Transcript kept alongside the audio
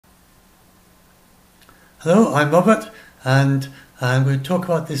Hello, I'm Robert, and I'm going to talk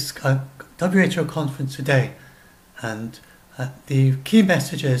about this WHO conference today. And the key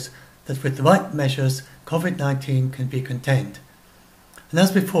message is that with the right measures, COVID-19 can be contained. And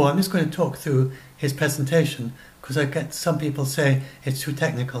as before, I'm just going to talk through his presentation because I get some people say it's too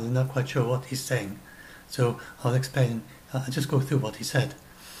technical and not quite sure what he's saying. So I'll explain, I'll just go through what he said.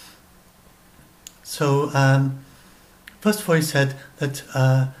 So first of all, he said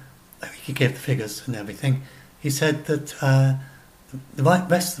that he gave the figures and everything. He said that the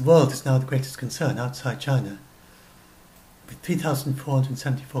rest of the world is now the greatest concern outside China, with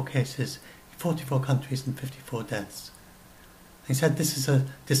 3,474 cases, 44 countries and 54 deaths. He said this is a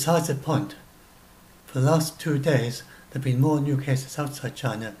decisive point. For the last 2 days, there have been more new cases outside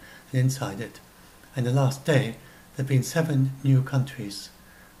China than inside it. And the last day, there have been 7 new countries,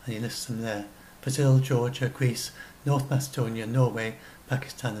 and he lists them there: Brazil, Georgia, Greece, North Macedonia, Norway,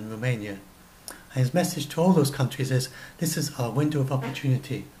 Pakistan and Romania. And his message to all those countries is, this is our window of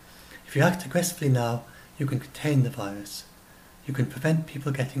opportunity. If you act aggressively now, you can contain the virus. You can prevent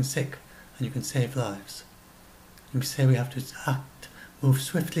people getting sick, and you can save lives. And we say we have to act, move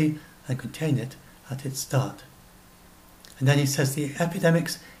swiftly and contain it at its start. And then he says the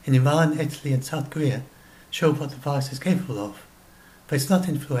epidemics in Iran, Italy and South Korea show what the virus is capable of. But it's not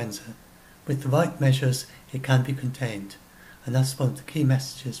influenza. With the right measures, it can be contained. And that's one of the key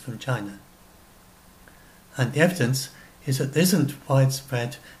messages from China. And the evidence is that there isn't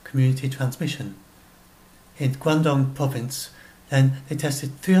widespread community transmission. In Guangdong province, then they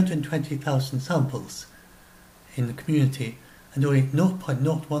tested 320,000 samples in the community, and only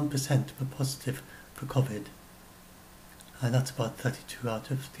 0.01% were positive for COVID. And that's about 32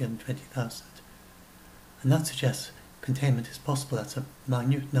 out of 320,000. And that suggests containment is possible. That's a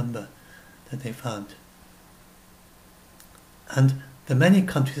minute number that they found. And there are many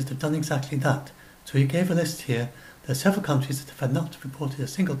countries that have done exactly that. So he gave a list here. There are several countries that have not reported a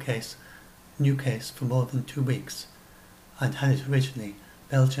single case, new case, for more than 2 weeks, and had it originally.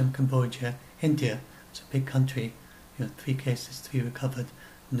 Belgium, Cambodia, India. It's a big country. 3 cases, 3 recovered,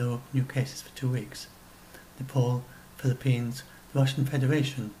 no new cases for 2 weeks. Nepal, Philippines, the Russian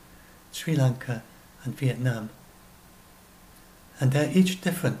Federation, Sri Lanka and Vietnam. And they're each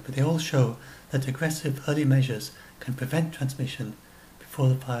different, but they all show that aggressive early measures can prevent transmission before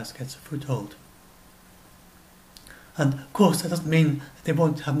the virus gets a foothold. And of course that doesn't mean that they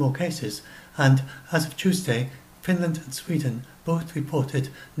won't have more cases, and as of Tuesday, Finland and Sweden both reported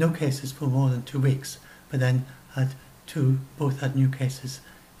no cases for more than 2 weeks, but then both had new cases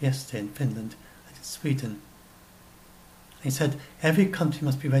yesterday in Finland and in Sweden. He said every country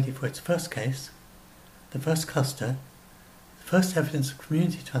must be ready for its first case, the first cluster, the first evidence of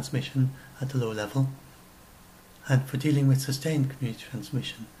community transmission at the low level, and for dealing with sustained community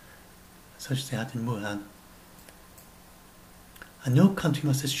transmission, such as they had in Wuhan. And no country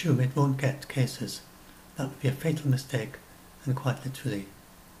must assume it won't get cases. That would be a fatal mistake, and quite literally.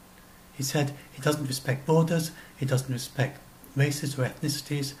 He said it doesn't respect borders, it doesn't respect races or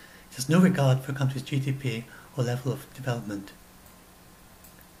ethnicities, it has no regard for a country's GDP or level of development.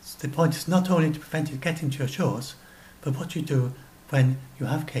 So the point is not only to prevent it getting to your shores, but what you do when you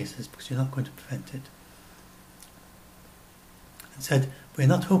have cases, because you're not going to prevent it. And said, we're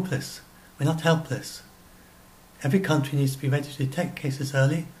not hopeless, we're not helpless. Every country needs to be ready to detect cases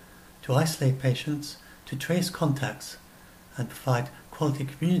early, to isolate patients, to trace contacts, and provide quality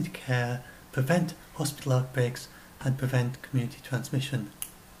community care, prevent hospital outbreaks, and prevent community transmission.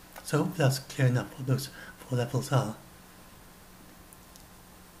 So hopefully that's clear enough what those 4 levels are.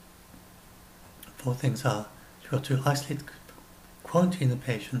 4 things are: you've got to isolate, quarantine the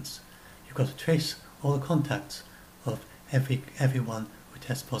patients, you've got to trace all the contacts of everyone who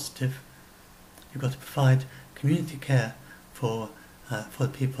tests positive, you've got to provide community care for the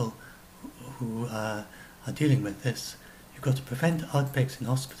people who are dealing with this, you've got to prevent outbreaks in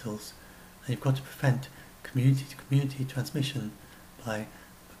hospitals, and you've got to prevent community-to-community transmission by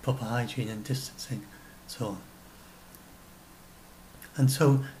proper hygiene and distancing, and so on. And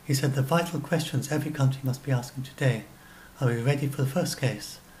so he said the vital questions every country must be asking today: are we ready for the first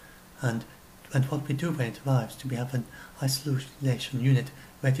case? And what we do when it arrives? Do we have an isolation unit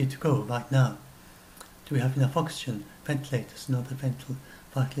ready to go right now? Do we have enough oxygen, ventilators and other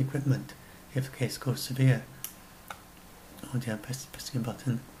vital equipment if the case goes severe? Oh dear, I'm pressing a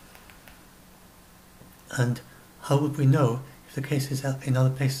button. And how would we know if the case is in other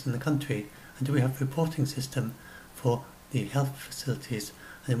places in the country? And do we have a reporting system for the health facilities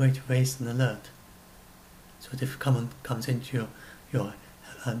and a way to raise an alert? So that if someone comes into your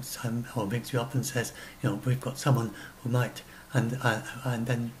or rings you up and says, we've got someone who might, and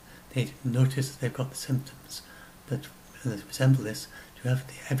then they notice that they've got the symptoms that resemble this, to have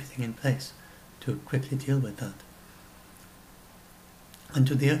everything in place to quickly deal with that. And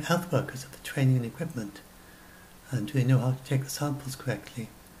do the health workers have the training and equipment? And do they know how to take the samples correctly?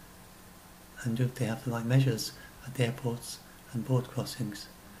 And do they have the right measures at the airports and board crossings?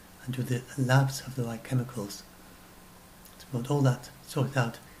 And do the labs have the right chemicals? So we want all that sorted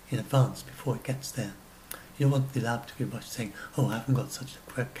out in advance before it gets there. You don't want the lab to be rushed saying, oh, I haven't got such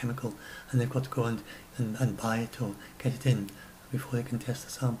a correct chemical, and they've got to go and buy it or get it in before they can test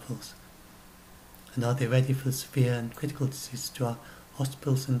the samples. And are they ready for the severe and critical diseases? Do our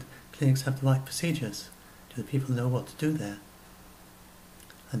hospitals and clinics have the right procedures? Do the people know what to do there?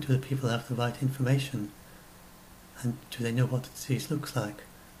 And do the people have the right information? And do they know what the disease looks like?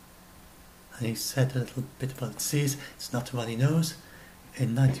 And he said a little bit about the disease. It's not a runny nose.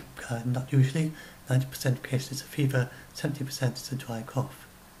 Not usually. 90% of cases it's a fever, 70% is a dry cough.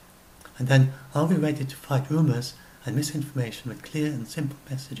 And then, are we ready to fight rumours and misinformation with clear and simple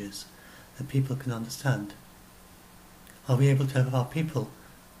messages that people can understand? Are we able to have our people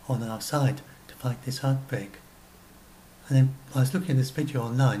on our side to fight this outbreak? And then I was looking at this video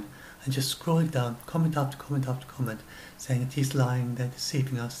online and just scrolling down, comment after comment after comment, saying that he's lying, they're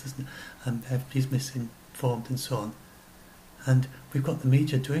deceiving us, he's misinformed and so on. And we've got the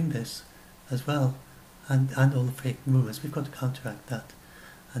media doing this as well, and all the fake rumours. We've got to counteract that,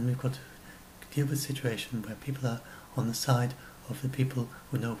 and we've got to deal with a situation where people are on the side of the people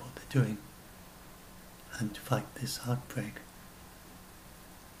who know what they're doing, and to fight this outbreak.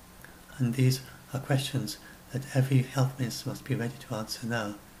 And these are questions that every health minister must be ready to answer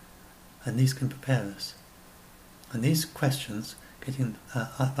now, and these can prepare us. And these questions, getting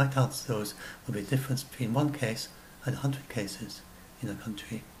right answers to those, will be the difference between one case and 100 cases in a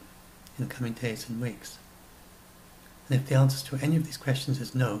country in the coming days and weeks. And if the answer to any of these questions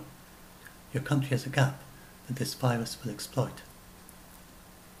is no, your country has a gap that this virus will exploit.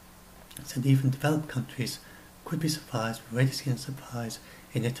 And even developed countries could be surprised. We've already seen a surprise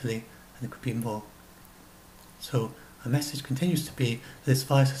in Italy, and it could be more. So our message continues to be that this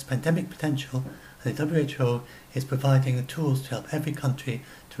virus has pandemic potential, and the WHO is providing the tools to help every country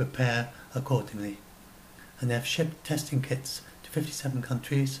to prepare accordingly. And they have shipped testing kits to 57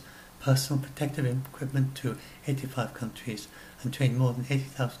 countries, personal protective equipment to 85 countries, and trained more than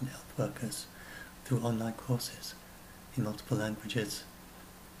 80,000 health workers through online courses in multiple languages,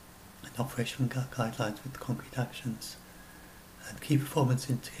 and operational guidelines with concrete actions, and key performance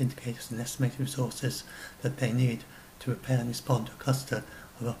indicators and estimated resources that they need to prepare and respond to a cluster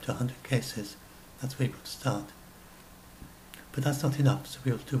of up to 100 cases. That's where you've got to start. But that's not enough, so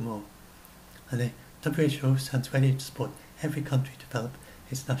we will do more. And the WHO stands ready to support every country to develop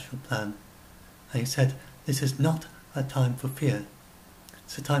its national plan. And he said, this is not a time for fear.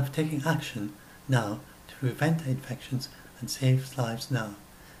 It's a time for taking action now to prevent infections and save lives now.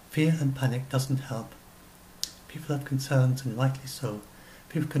 Fear and panic doesn't help. People have concerns, and rightly so.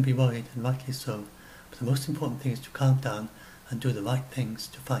 People can be worried, and rightly so. But the most important thing is to calm down and do the right things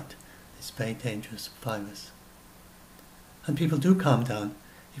to fight this very dangerous virus. And people do calm down.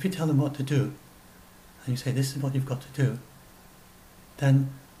 If you tell them what to do, and you say, this is what you've got to do, then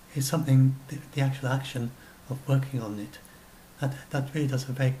it's something, the actual action of working on it, that really does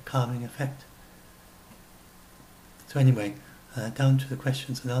a very calming effect. So anyway, down to the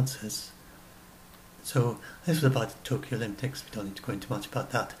questions and answers. So this was about the Tokyo Olympics. We don't need to go into much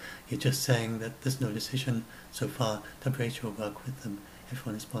about that. You're just saying that there's no decision so far. WHO will work with them.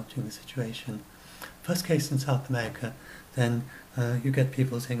 Everyone is monitoring the situation. First case in South America, then you get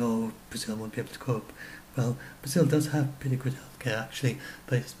people saying, oh, Brazil won't be able to cope. Well, Brazil does have pretty good healthcare actually,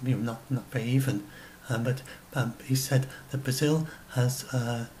 but it's not very even. But he said that Brazil has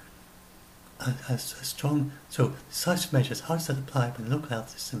a strong, so such measures, how does that apply when the local health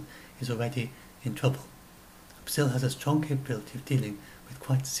system is already in trouble? Brazil has a strong capability of dealing with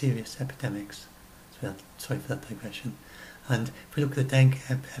quite serious epidemics. So sorry for that digression. And if we look at the dengue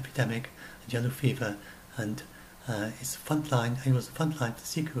epidemic and yellow fever, and it's the front line, it was the front line for the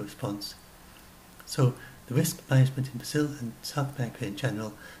Zika response. So the risk management in Brazil and South America in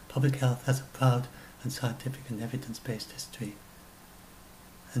general, public health has a proud and scientific and evidence-based history.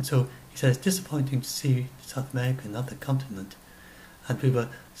 And so he said it's disappointing to see South America, another continent, and we were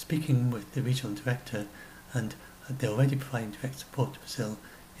speaking with the regional director, and they're already providing direct support to Brazil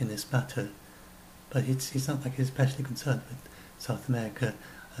in this matter. But it's not like he's especially concerned with South America,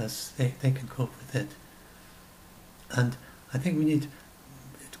 as they can cope with it. And I think we need to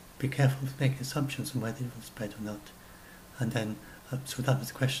be careful to make assumptions on whether it will spread or not. And then, so that was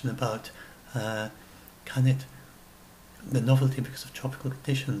the question about can it, the novelty because of tropical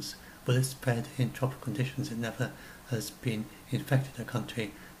conditions, Ebola spread in tropical conditions. It never has been infected a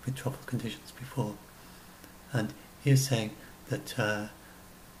country with tropical conditions before. And he is saying that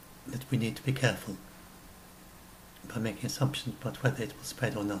that we need to be careful by making assumptions about whether it will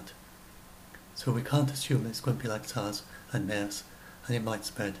spread or not. So we can't assume it's going to be like SARS and MERS, and it might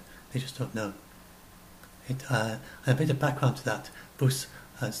spread. They just don't know. And a bit of background to that,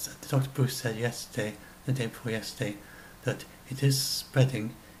 Dr. Bruce said yesterday, the day before yesterday, that it is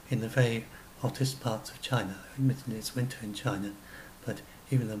spreading in the very hottest parts of China. Admittedly, it's winter in China, but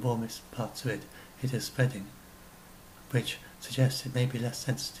even the warmest parts of it, it is spreading, which suggests it may be less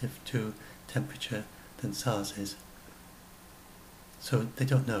sensitive to temperature than SARS is. So they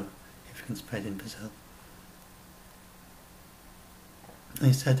don't know if it can spread in Brazil. And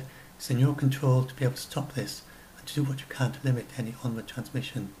he said, it's in your control to be able to stop this and to do what you can to limit any onward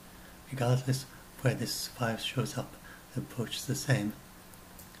transmission, regardless of where this virus shows up. The approach is the same.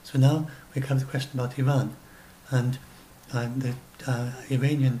 So now we come to the question about Iran, and the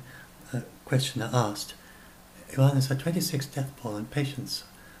Iranian questioner asked, Iran has had 26 death toll in patients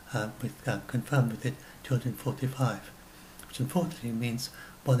confirmed with it 245, which unfortunately means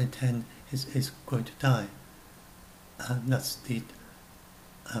 1 in 10 is going to die. That's the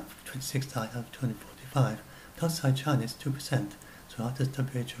 26 died out of 245. But outside China it's 2%, so how does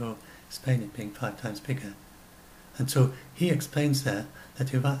WHO explain it being 5 times bigger? And so he explains there that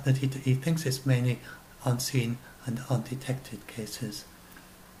he thinks it's mainly unseen and undetected cases.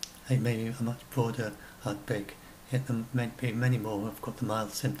 It may be a much broader outbreak, yet there might be many more who have got the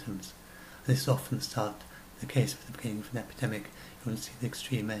mild symptoms. And this is often the case with the beginning of an epidemic. You want to see the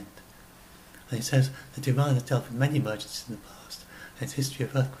extreme end. And he says that Iran has dealt with many emergencies in the past, and its history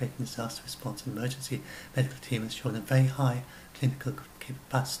of earthquake and disaster response and emergency medical team has shown a very high clinical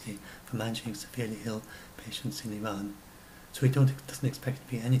capacity for managing severely ill patients in Iran. So he doesn't expect it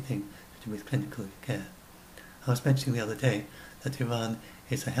to be anything to do with clinical care. I was mentioning the other day that Iran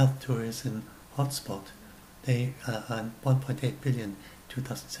is a health tourism hotspot. They earn 1.8 billion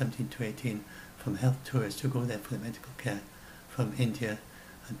 2017 to 18 from health tourists who go there for their medical care from India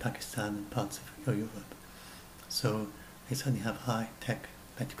and Pakistan and parts of Europe. So they certainly have high-tech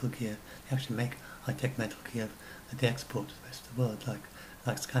medical gear. They actually make high-tech medical gear that they export to the rest of the world,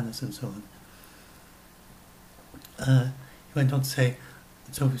 like scanners and so on. He went on to say,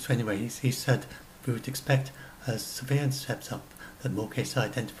 so anyway, he said we would expect as surveillance steps up that more cases are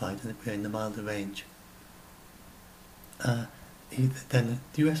identified and that we're in the milder range. Then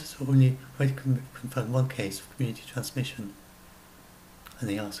the US has already confirmed 1 case of community transmission, and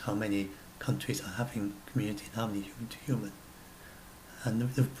they ask how many countries are having community and how many human to human.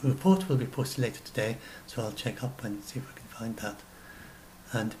 And the report will be posted later today, so I'll check up and see if I can find that.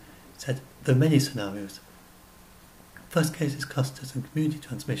 And it said there are many scenarios. First case is clusters and community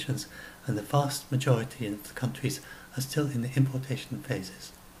transmissions, and the vast majority of the countries are still in the importation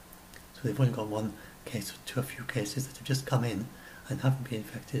phases. So they've only got 1 case to a few cases that have just come in and haven't been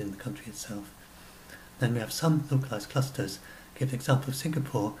infected in the country itself. Then we have some localized clusters. Give the example of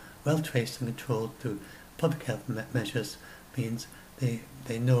Singapore, well traced and controlled through public health measures, means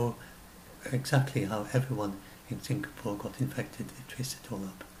they know exactly how everyone in Singapore got infected. They traced it all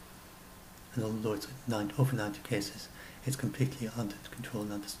up. And although it's over 90 cases, it's completely under control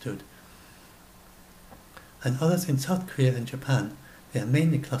and understood. And others in South Korea and Japan, they are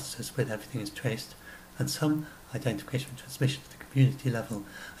mainly clusters where everything is traced, and some identification of transmission at the community level.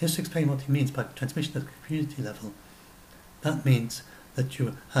 I just explain what he means by transmission at the community level. That means that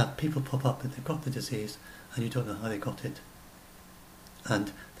you have people pop up that they've got the disease and you don't know how they got it.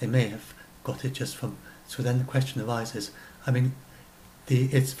 And they may have got it just from... So then the question arises, I mean,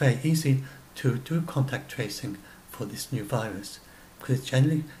 it's very easy to do contact tracing for this new virus because it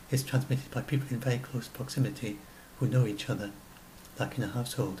generally is transmitted by people in very close proximity who know each other, like in a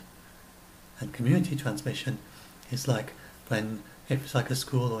household. And community transmission is like when, if it's like a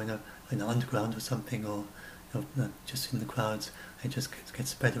school or in an underground or something, or just in the crowds, it just gets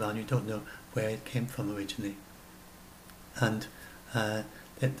spread around. You don't know where it came from originally. And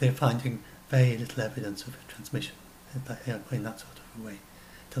they're finding very little evidence of transmission in that sort of a way.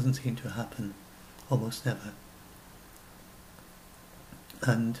 It doesn't seem to happen, almost never.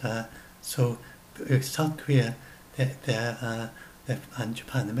 And so South Korea and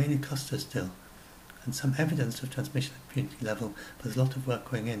Japan, they're mainly clusters still, and some evidence of transmission at the community level, but there's a lot of work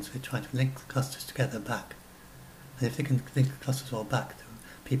going in, so they're trying to link the clusters together back. And if they can link the clusters all back to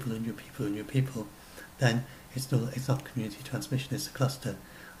people who knew people who knew people, then it's not community transmission, it's a cluster, and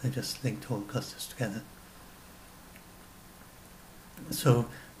they've just linked all the clusters together. So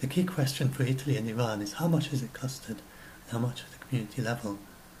the key question for Italy and Iran is how much is it clustered and how much at the community level?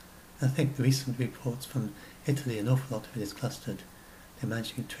 And I think the recent reports from Italy, an awful lot of it is clustered. They're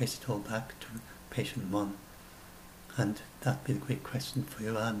managing to trace it all back to patient 1. And that'd be the great question for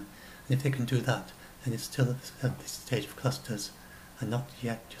Iran. And if they can do that, then it's still at this stage of clusters and not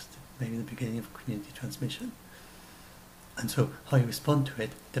yet just maybe the beginning of community transmission. And so how you respond to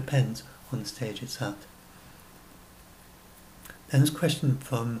it depends on the stage it's at. Then there's a question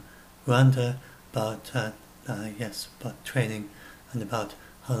from Rwanda about about training and about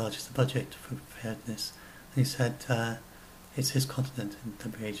how large is the budget for preparedness. And he said it's his continent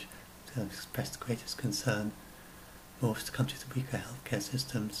and WHO expressed the greatest concern. Most countries have weaker healthcare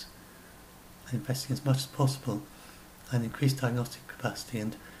systems and investing as much as possible and increased diagnostic capacity.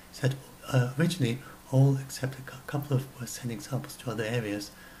 And he said originally all except a couple of were sending samples to other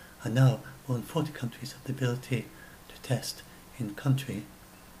areas, and now more than 40 countries have the ability to test in country.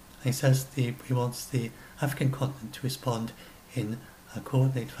 And he says he wants the African continent to respond in a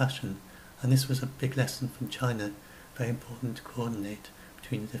coordinated fashion, and this was a big lesson from China, very important to coordinate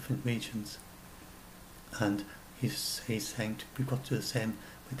between the different regions. And he's saying we've got to do the same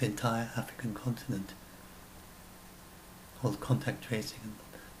with the entire African continent. All the contact tracing and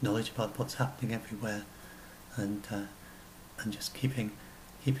knowledge about what's happening everywhere, and just keeping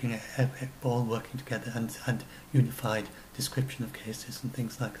all working together and unified description of cases and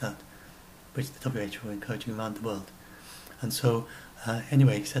things like that, which the WHO are encouraging around the world. And so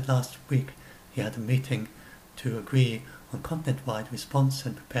anyway, he said last week he had a meeting to agree on continent-wide response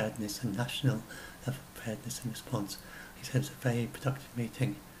and preparedness and national level preparedness and response. He said it was a very productive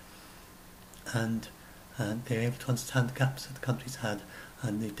meeting, and they were able to understand the gaps that the countries had,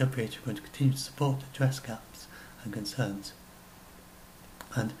 and the WHO are going to continue to support, address gaps and concerns.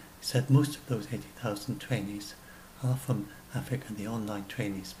 And he said most of those 80,000 trainees are from Africa, and the online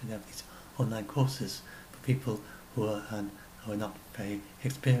trainees. We have these online courses for people who are not very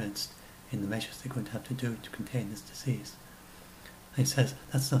experienced in the measures they're going to have to do to contain this disease. And he says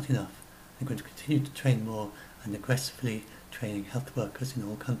that's not enough. They're going to continue to train more and aggressively training health workers in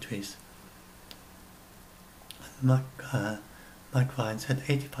all countries. Mike Ryan said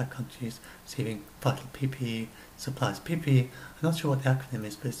 85 countries receiving vital PPE supplies. PPE, I'm not sure what the acronym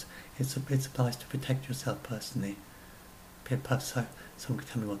is, but it supplies to protect yourself personally. Perhaps someone could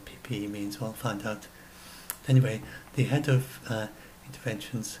tell me what PPE means, or I'll find out. Anyway, the head of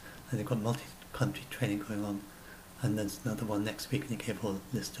interventions, and they've got multi-country training going on, and there's another one next week, and he gave a whole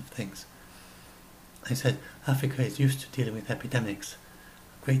list of things. He said Africa is used to dealing with epidemics,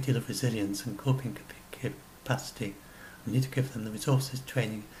 a great deal of resilience and coping capacity. We need to give them the resources,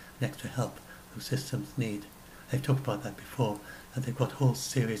 training and extra help those systems need. They've talked about that before, and they've got a whole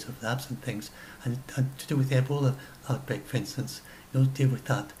series of labs and things, and to do with the Ebola outbreak, for instance, in order to deal with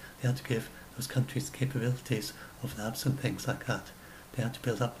that, they had to give those countries capabilities of labs and things like that. They had to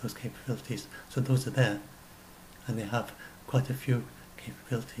build up those capabilities, so those are there, and they have quite a few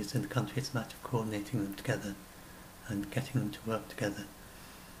capabilities in the country. It's a matter of coordinating them together and getting them to work together,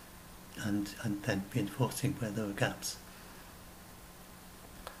 and then reinforcing where there are gaps.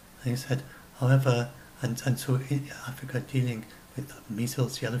 And he said, however, and so in Africa dealing with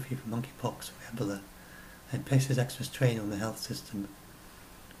measles, yellow fever, monkeypox, or Ebola, and places extra strain on the health system.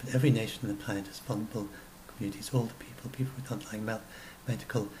 But every nation on the planet has vulnerable communities, older people with underlying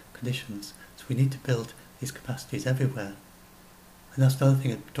medical conditions. So we need to build these capacities everywhere. And that's another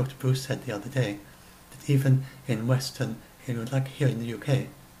thing that Dr. Bruce said the other day, that even in Western, like here in the UK,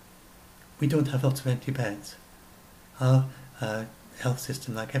 we don't have lots of empty beds. Our health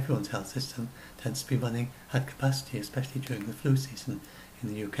system, like everyone's health system, tends to be running at capacity, especially during the flu season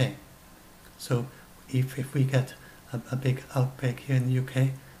in the UK. So if we get a big outbreak here in the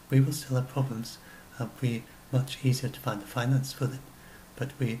UK, we will still have problems. It'll be much easier to find the finance for it,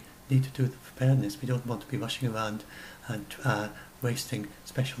 but we need to do the preparedness. We don't want to be rushing around and wasting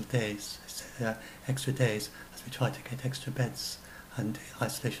special days, extra days, as we try to get extra beds and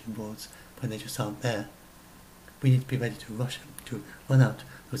isolation wards when they just aren't there. We need to be ready to run out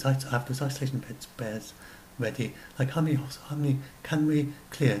those isolation beds ready. Like how many can we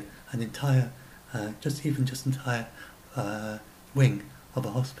clear an entire, just entire wing of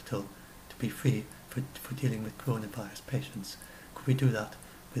a hospital to be free for dealing with coronavirus patients? Could we do that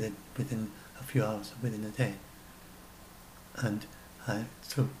within a few hours or within a day? And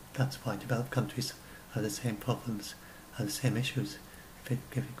so that's why developed countries have the same problems, have the same issues. If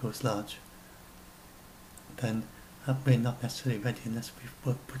it goes large, then we're not necessarily ready unless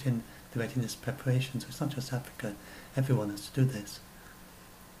we've put in the readiness preparation. So it's not just Africa, everyone has to do this.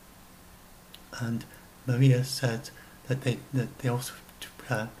 And Maria said that they also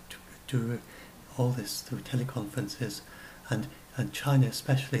do all this through teleconferences, and and China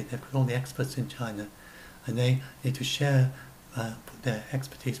especially, they've got all the experts in China, and they need to share their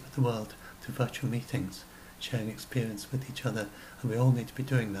expertise with the world through virtual meetings, sharing experience with each other, and we all need to be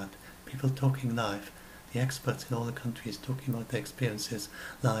doing that. People talking live, the experts in all the countries talking about their experiences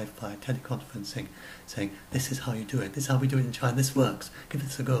live via teleconferencing, saying, this is how you do it, this is how we do it in China, this works, give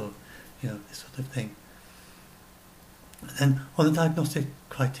this a go, this sort of thing. And then on the diagnostic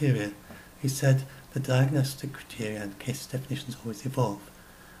criteria, he said the diagnostic criteria and case definitions always evolve,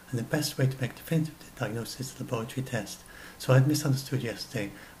 and the best way to make definitive diagnosis is a laboratory test. So I'd misunderstood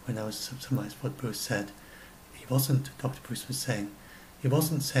yesterday when I was summarising what Bruce said. Dr. Bruce was saying, he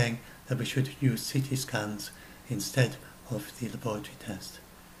wasn't saying that we should use CT scans instead of the laboratory test.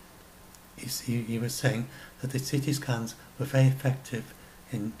 He was saying that the CT scans were very effective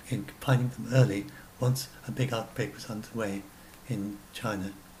in finding them early once a big outbreak was underway in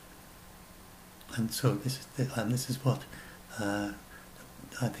China. And so this is what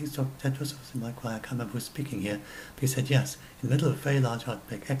I think it's Dr. Tedros was in my choir, I can't remember who was speaking here, but he said yes, in the middle of a very large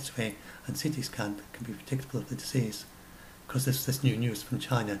outbreak, X-ray and CT scan can be predictable of the disease. Because there's this new news from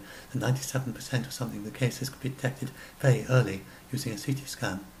China that 97% or something of the cases could be detected very early using a CT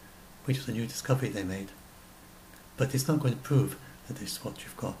scan, which was a new discovery they made. But it's not going to prove that this is what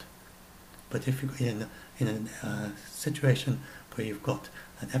you've got. But if you're in a situation where you've got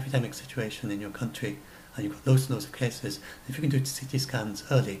an epidemic situation in your country and you've got loads and loads of cases, if you can do CT scans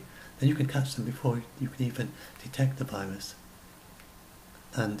early, then you can catch them before you can even detect the virus.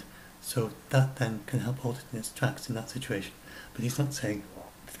 And so that then can help halt it in its tracks in that situation. But he's not saying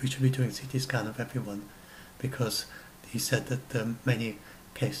that we should be doing CT scan of everyone, because he said that many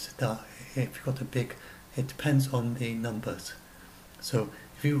cases, if you've got it depends on the numbers. So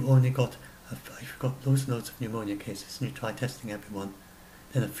if you've got loads and loads of pneumonia cases and you try testing everyone,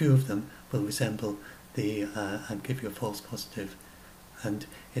 then a few of them will resemble and give you a false positive. And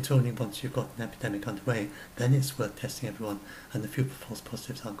it's only once you've got an epidemic underway, then it's worth testing everyone, and the few false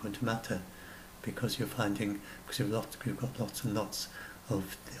positives aren't going to matter, because you've got lots and lots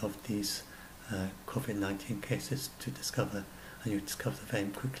of these COVID-19 cases to discover, and you discover them very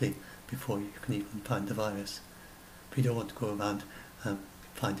quickly before you can even find the virus. But you don't want to go around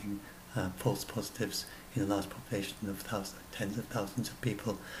finding false positives in a large population of tens of thousands of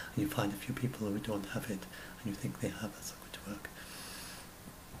people, and you find a few people who don't have it, and you think they have. That's not going to work.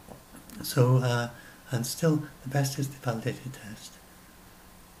 So, and still, the best is the validated test.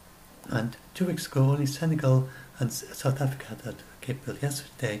 And 2 weeks ago, only Senegal and South Africa had that capability.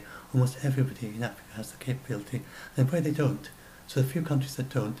 Yesterday, almost everybody in Africa has the capability, and where they don't, so the few countries that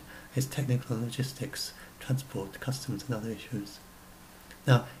don't, is technical and logistics, transport, customs and other issues.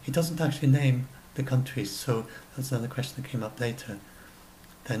 Now, he doesn't actually name the countries, so that's another question that came up later.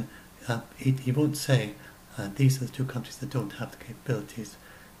 Then he won't say these are the 2 countries that don't have the capabilities.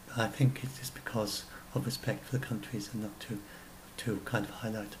 I think it is because of respect for the countries and not to kind of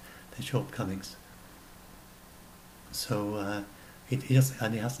highlight their shortcomings. So he doesn't,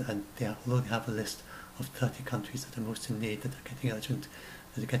 and although they have a list of 30 countries that are most in need, that are getting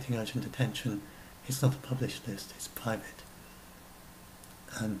urgent attention, it's not a published list; it's private,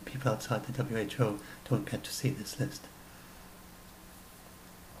 and people outside the WHO don't get to see this list.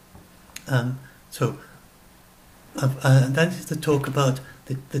 So that is the talk about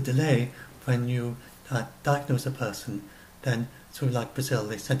the delay when you diagnose a person. Then, sort of like Brazil,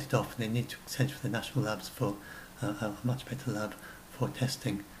 they sent it off and they need to send it to the national labs for a much better lab for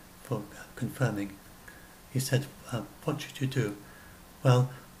testing, for confirming. He said, what should you do? Well,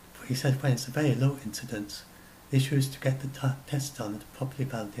 he said when it's a very low incidence, the issue is to get the test done at a properly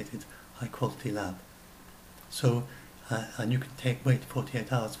validated, high quality lab. So, and you can wait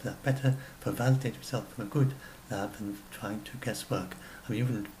 48 hours for that. Better for a validated result from a good lab than trying to guesswork. I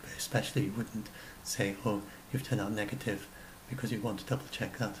mean, especially you wouldn't say, oh, you've turned out negative, because you want to double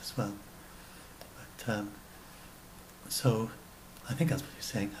check that as well. But so I think that's what you're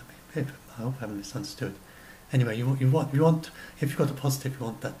saying. I hope I haven't misunderstood. Anyway, you want if you've got a positive, you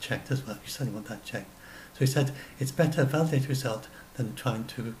want that checked as well. You certainly want that checked. So he said it's better a validated result than trying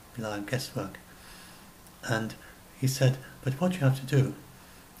to rely on guesswork. And he said, but what you have to do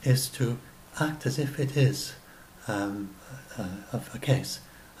is to act as if it is a case,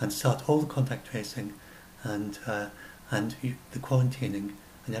 and start all the contact tracing and the quarantining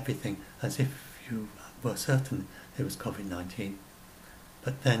and everything as if you were certain it was COVID-19.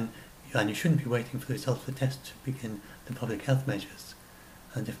 But then, and you shouldn't be waiting for the results of the test to begin the public health measures.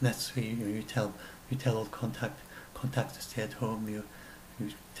 And if necessary, you tell all the contacts to stay at home. You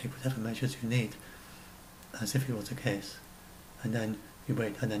take whatever measures you need, as if it was a case, and then you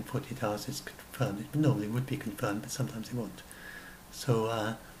wait, and then 48 hours is confirmed. It normally would be confirmed, but sometimes it won't. So,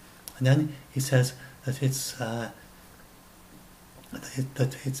 and then he says that it's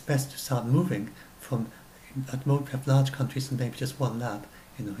best to start moving from, at the moment we have large countries and maybe just one lab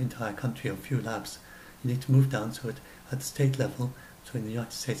in the entire country or a few labs. You need to move down to it at the state level. So in the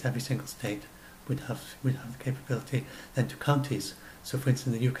United States, every single state would have the capability. Then to counties. So for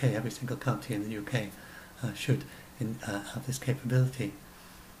instance, in the UK, every single county in the UK should have this capability.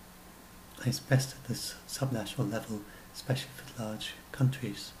 And it's best at this subnational level, especially for large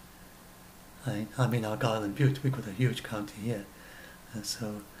countries. I mean, Argyll and Bute, we've got a huge county here.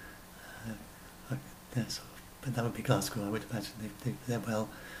 But that would be Glasgow, I would imagine. They're well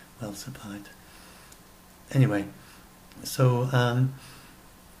supplied. Anyway, so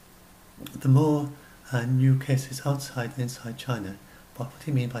the more new cases outside and inside China, what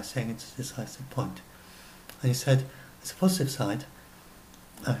do you mean by saying it's a decisive point? And he said, there's a positive side.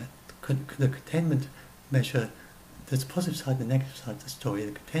 The containment measure, there's a positive side and a negative side of the story.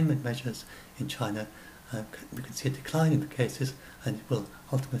 The containment measures in China, we can see a decline in the cases, and it will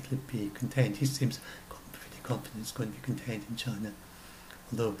ultimately be contained. He seems pretty confident it's going to be contained in China.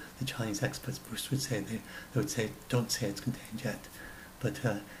 Although the Chinese experts, Bruce would say, they would say, don't say it's contained yet. But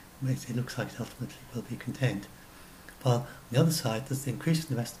it looks like it ultimately will be contained. While on the other side, there's the increase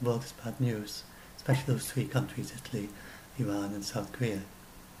in the rest of the world is bad news, especially those three countries, Italy, Iran and South Korea.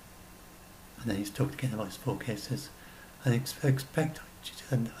 And then he's talked again about his 4 cases. And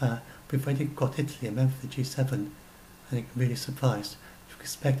we've already got Italy a member of the G7, I think really surprised. You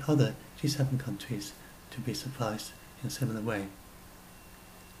expect other G7 countries to be surprised in a similar way.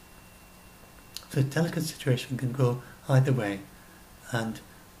 So a delicate situation can go either way, and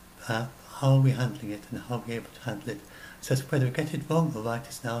how are we handling it and how are we able to handle it? It says whether we get it wrong or right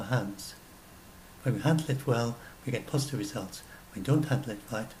is in our hands. When we handle it well, we get positive results. When we don't handle it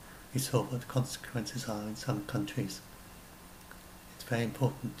right, we saw what the consequences are in some countries. It's very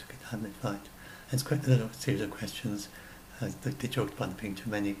important to handle it right. And it's quite a little series of questions. They joked about being too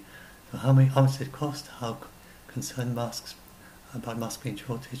many. So how much did it cost? How concerned about masks being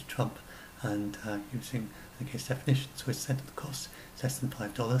shortage, Trump, and using the case definition, so it's said the cost is less than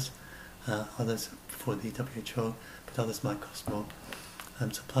 $5. Others for the WHO, but others might cost more.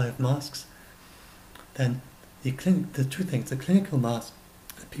 Supply of masks. Then the two things: the clinical masks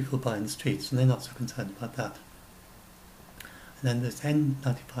that people buy in the streets, and they're not so concerned about that. And then there's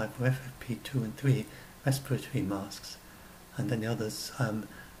N95 for FFP2 and 3 respiratory masks, and then the others are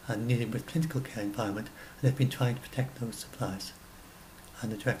needed with clinical care environment, and they've been trying to protect those supplies.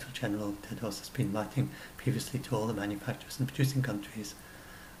 And the Director General Tedros has been writing previously to all the manufacturers and producing countries,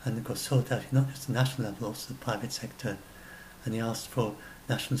 and they've got solidarity not just at the national level, also the private sector. And he asked for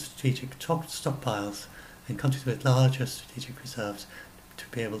national strategic stockpiles in countries with larger strategic reserves to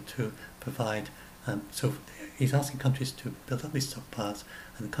be able to provide. So he's asking countries to build up these stockpiles,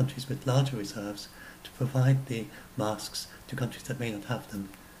 and the countries with larger reserves to provide the masks to countries that may not have them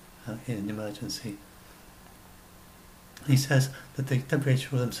in an emergency. He says that the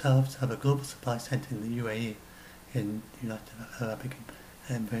WHO themselves have a global supply centre in the UAE, in United Arab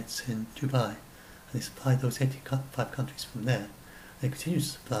Emirates in Dubai, and they supply those 85 countries from there. They continue to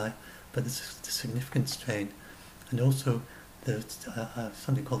supply, but there's a significant strain, and also there's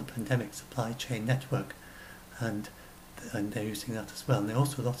something called the Pandemic Supply Chain Network, and they're using that as well. And there are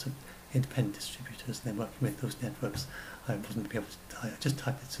also lots of independent distributors, and they're working with those networks. I wasn't able to. I just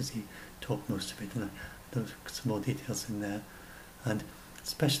typed it as he talked most of it, and there were some more details in there, and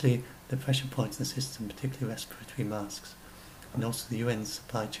especially the pressure points in the system, particularly respiratory masks, and also the UN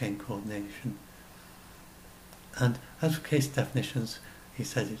supply chain coordination. And as for case definitions, he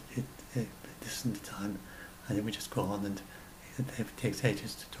said this isn't the time, and it would just go on, and it takes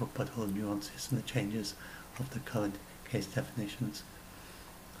ages to talk about all the nuances and the changes of the current case definitions.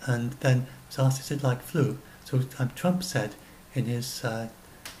 And then it was asked, is it like flu? So Trump said in his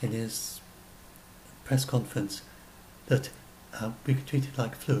press conference that we could treat it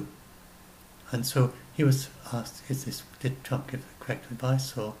like flu. And so he was asked, did Trump give the correct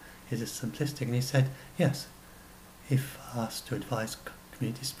advice, or is this simplistic? And he said, yes. If asked to advise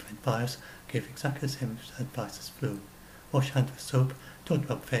communities to prevent virus, give exactly the same advice as flu. Wash hands with soap, don't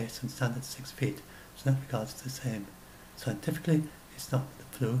rub face, and stand at 6 feet. So in that regard, it's the same. Scientifically, it's not the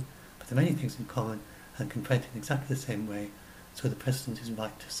flu, but there are many things in common and can prevent it in exactly the same way. So the President is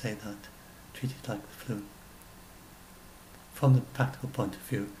right to say that. Treat it like the flu. From the practical point of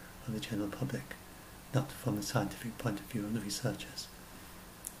view of the general public, not from the scientific point of view of the researchers.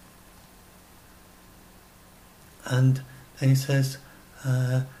 And then he says,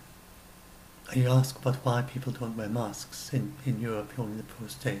 you ask about why people don't wear masks in Europe, only the poor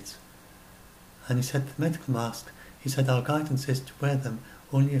states. And he said the medical mask He said our guidance is to wear them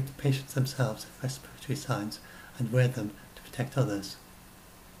only if the patients themselves have respiratory signs, and wear them to protect others.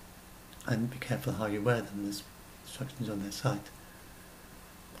 And be careful how you wear them. There's instructions on their site.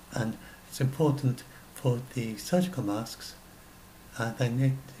 And it's important for the surgical masks.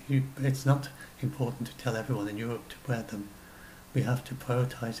 It's not important to tell everyone in Europe to wear them. We have to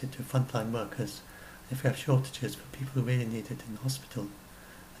prioritise it to frontline workers. If we have shortages for people who really need it in the hospital,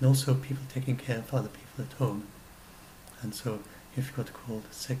 and also people taking care of other people at home. And so if you got a cold,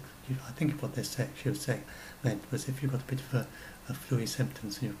 sick, I think what she was saying meant was if you got a bit of a flu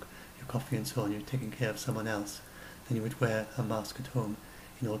symptoms and you're coughing and so on, you're taking care of someone else, then you would wear a mask at home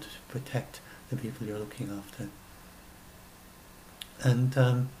in order to protect the people you're looking after.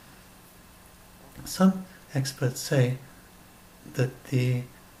 And some experts say that the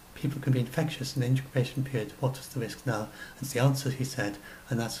people can be infectious in the incubation period. What is the risk now? And it's the answer, he said,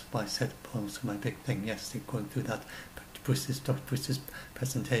 and that's why I said also my big thing yesterday, going through that Dr. Bruce's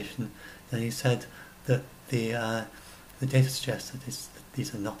presentation, and he said that the data suggests that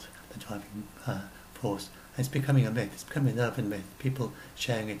these are not the driving force. And it's becoming a myth. It's becoming an urban myth. People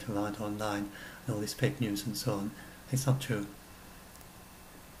sharing it around online and all this fake news and so on. It's not true.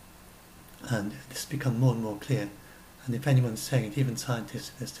 And this has become more and more clear. And if anyone's saying it, even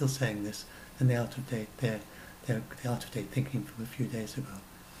scientists, they're still saying this, then they're out of date. They're out of date thinking from a few days ago.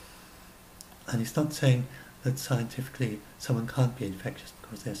 And it's not saying that scientifically someone can't be infectious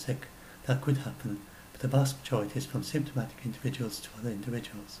because they're sick. That could happen, but the vast majority is from symptomatic individuals to other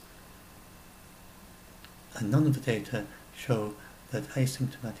individuals. And none of the data show that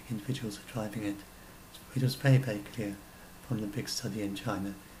asymptomatic individuals are driving it. It was very, very clear from the big study in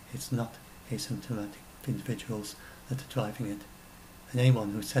China. It's not asymptomatic individuals that are driving it. And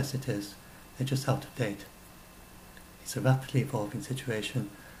anyone who says it is, they're just out of date. It's a rapidly evolving situation.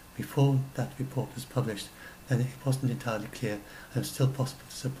 Before that report was published, then it wasn't entirely clear, and it was still possible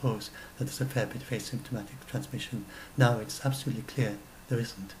to suppose that there's a fair bit of asymptomatic transmission. Now it's absolutely clear there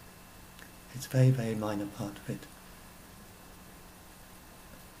isn't. It's a very, very minor part of it.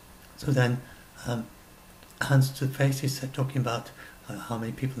 So then, hands to the face, he's talking about how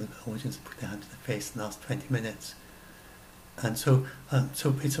many people in the audience put their hand to the face in the last 20 minutes. And so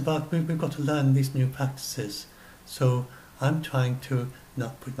it's about, we've got to learn these new practices. So I'm trying to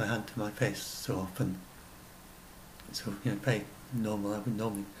not put my hand to my face so often. So, very normal. I would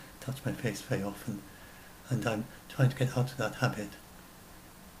normally touch my face very often. And I'm trying to get out of that habit.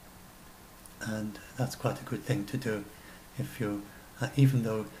 And that's quite a good thing to do. If you, even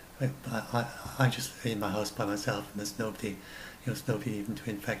though I just in my house by myself and there's nobody, there's nobody even to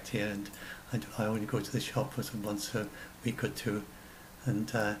infect here, and I only go to the shop for once a week or two, and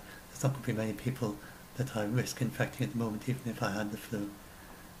there's not going to be many people that I risk infecting at the moment, even if I had the flu.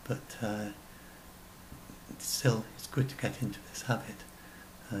 But still, it's good to get into this habit.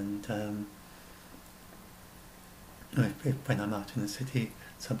 And when I'm out in the city,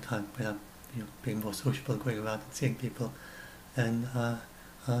 sometimes when I'm being more sociable, going around and seeing people, then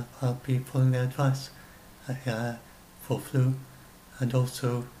I'll be following their advice for flu. And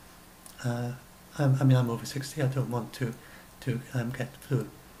also, I'm over 60. I don't want to get flu,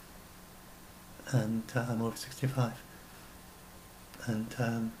 and I'm over 65.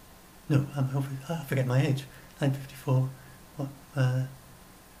 And no, I'm over. I forget my age. I'm 54. What?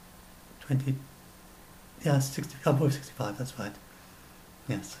 20. Yeah, 60. I'm over 65. That's right.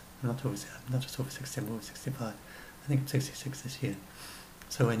 Yes, I'm not just over 60. I'm over 65. I think I'm 66 this year.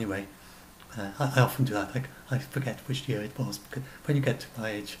 So anyway. I often do that. I forget which year it was, because when you get to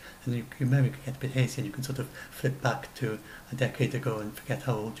my age, and your memory can get a bit hazy, and you can sort of flip back to a decade ago and forget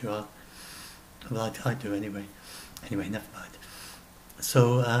how old you are. Well, I do anyway. Anyway, never mind.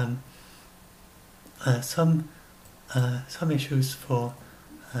 So some issues for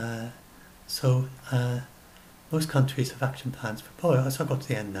most countries have action plans for. So I got to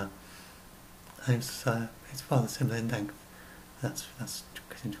the end now, and it's rather similar in length. That's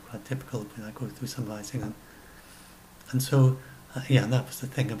quite typical when I go through summarising them. And so, and that was the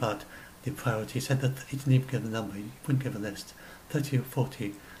thing about the priority. He said that he didn't even give a number, he wouldn't give a list. 30 or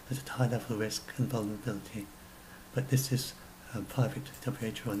 40 that at high level risk and vulnerability. But this is private to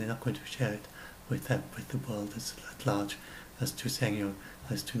WHO, and they're not going to share it with the world at large, as to saying,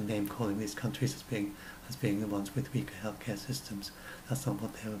 as to name calling these countries as being the ones with weaker healthcare systems. That's not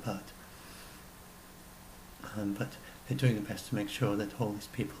what they're about. But they're doing their best to make sure that all these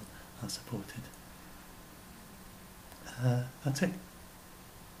people are supported. That's it.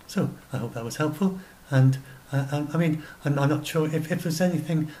 So, I hope that was helpful. And I mean, I'm not sure if there's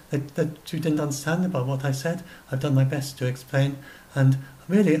anything that you didn't understand about what I said. I've done my best to explain. And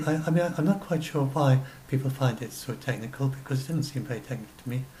really, I mean, I'm not quite sure why people find it so technical, because it didn't seem very technical to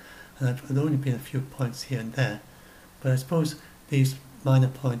me. And there've only been a few points here and there. But I suppose these minor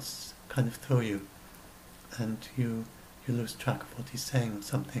points kind of throw you, and you lose track of what he's saying or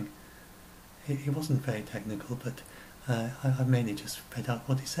something. He wasn't very technical, but I mainly just read out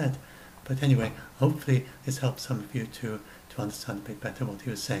what he said. But anyway, hopefully this helps some of you to understand a bit better what he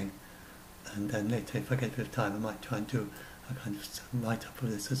was saying. And then later, if I get a bit of time, I might try and do a kind of write-up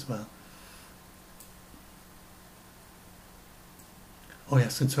of this as well. Oh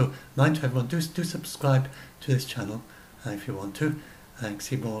yes, and so mind to everyone, do subscribe to this channel if you want to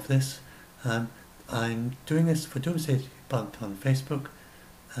see more of this. I'm doing this for Doomsday Debunked on Facebook,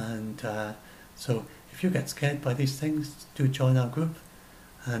 and so if you get scared by these things, do join our group.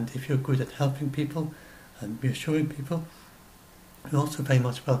 And if you're good at helping people and reassuring people, we also very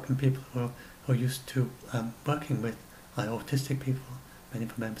much welcome people who are used to working with autistic people. Many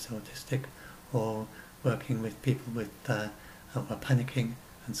of our members are autistic, or working with people with who are panicking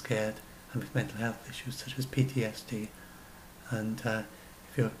and scared, and with mental health issues such as PTSD. And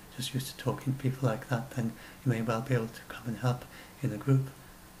if you're just used to talking to people like that, then you may well be able to come and help in a group.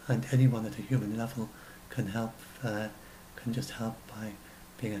 And anyone at a human level can help, can just help by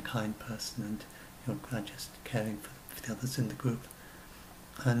being a kind person and just caring for the others in the group.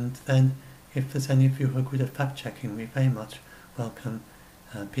 And then if there's any of you who are good at fact checking, we very much welcome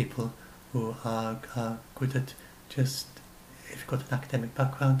people who are good at just, if you've got an academic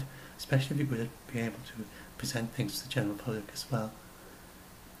background, especially if you're good at being able to present things to the general public as well,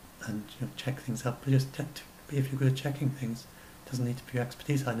 and check things up. But just if you're good at checking things, it doesn't need to be your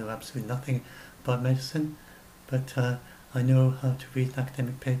expertise. I know absolutely nothing about medicine, but I know how to read an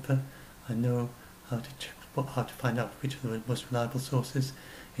academic paper. I know how to check, how to find out which are the most reliable sources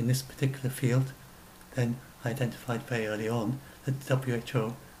in this particular field. Then I identified very early on that the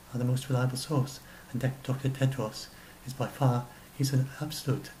WHO are the most reliable source, and Dr. Tedros is by far, he's an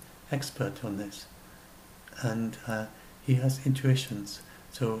absolute expert on this, and he has intuitions.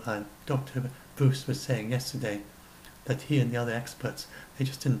 So Dr. Bruce was saying yesterday that he and the other experts, they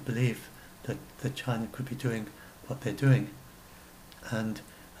just didn't believe that China could be doing what they're doing, and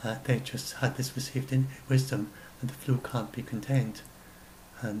they just had this received wisdom that the flu can't be contained,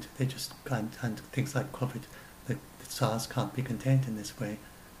 and they just and things like COVID, the SARS can't be contained in this way.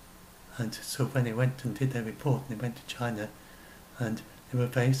 And so when they went and did their report, and they went to China, and they were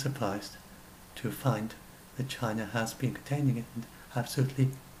very surprised to find that China has been containing it, and absolutely,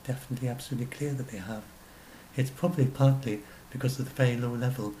 definitely, absolutely clear that they have. It's probably partly because of the very low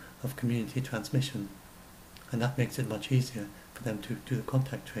level of community transmission, and that makes it much easier for them to do the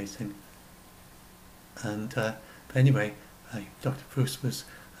contact tracing. And but anyway, Dr. Bruce was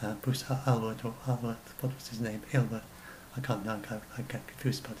Bruce Aylward, or Aylward, what was his name? Aylward. I can't now. I get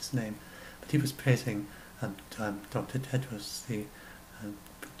confused about his name. But he was praising Dr. Tedros, the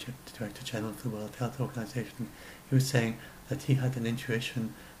Director General of the World Health Organization. He was saying that he had an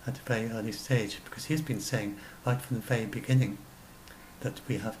intuition at a very early stage, because he's been saying right from the very beginning that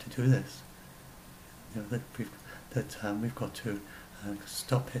we have to do this. That we've got to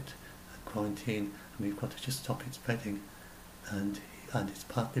stop it, quarantine, and we've got to just stop it spreading. And it's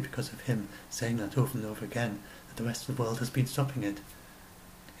partly because of him saying that over and over again that the rest of the world has been stopping it,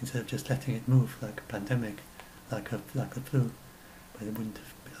 instead of just letting it move like a pandemic, like the flu, but they wouldn't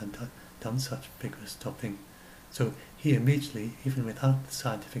have done such vigorous stopping. So he immediately, even without the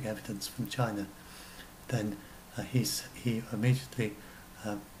scientific evidence from China, then he immediately,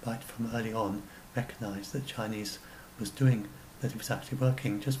 right from early on, recognised that Chinese was doing, that it was actually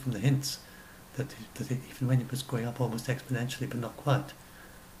working, just from the hints that even when it was going up almost exponentially, but not quite.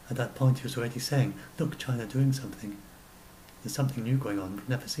 At that point he was already saying, look, China doing something. There's something new going on, we've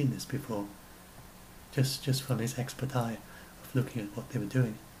never seen this before. Just from his expert eye of looking at what they were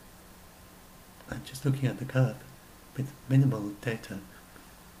doing. And just looking at the curve with minimal data.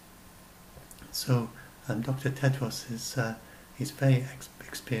 So Dr. Tedros is he's very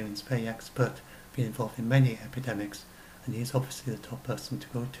experienced, very expert, been involved in many epidemics, and he's obviously the top person to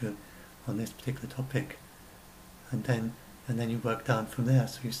go to on this particular topic. And then you work down from there.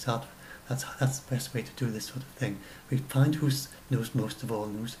 So you start. That's the best way to do this sort of thing. We find who knows most of all,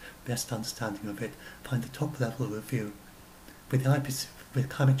 and who's best understanding of it. Find the top level review. With the IPC, with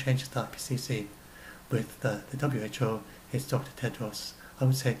climate change, it's the IPCC. With the WHO, it's Dr. Tedros. I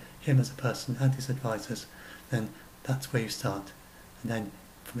would say him as a person and his advisors. Then that's where you start, and then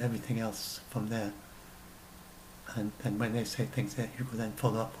from everything else from there. And then when they say things there, you will then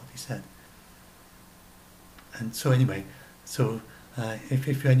follow up what he said. And so anyway, so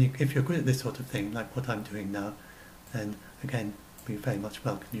if you're good at this sort of thing, like what I'm doing now, then again, we very much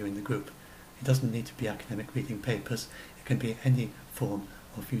welcome you in the group. It doesn't need to be academic reading papers. It can be any form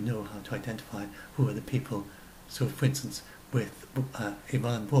of, you know how to identify who are the people. So for instance, with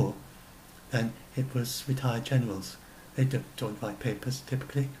Iran war, then it was retired generals. They don't write papers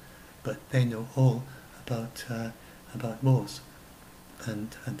typically, but they know all about wars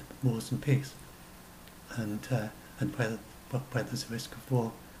and wars and peace, and where there's a risk of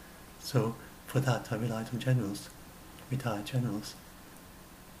war. So for that I relied on generals, retired generals,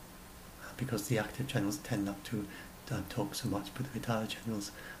 because the active generals tend not to talk so much, but the retired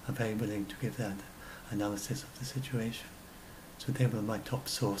generals are very willing to give their analysis of the situation. So they were my top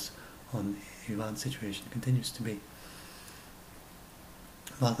source on the Iran situation, continues to be,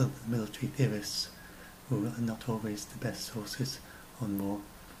 rather than military theorists, who are not always the best sources on war.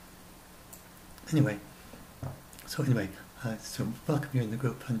 So welcome you in the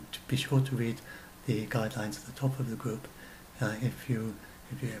group, and be sure to read the guidelines at the top of the group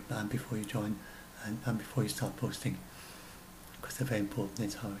before you join and before you start posting, because they're very important.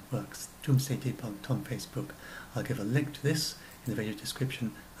 It's how it works. Doomsday Debunked on Facebook. I'll give a link to this in the video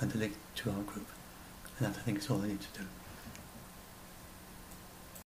description and a link to our group, and that I think is all I need to do.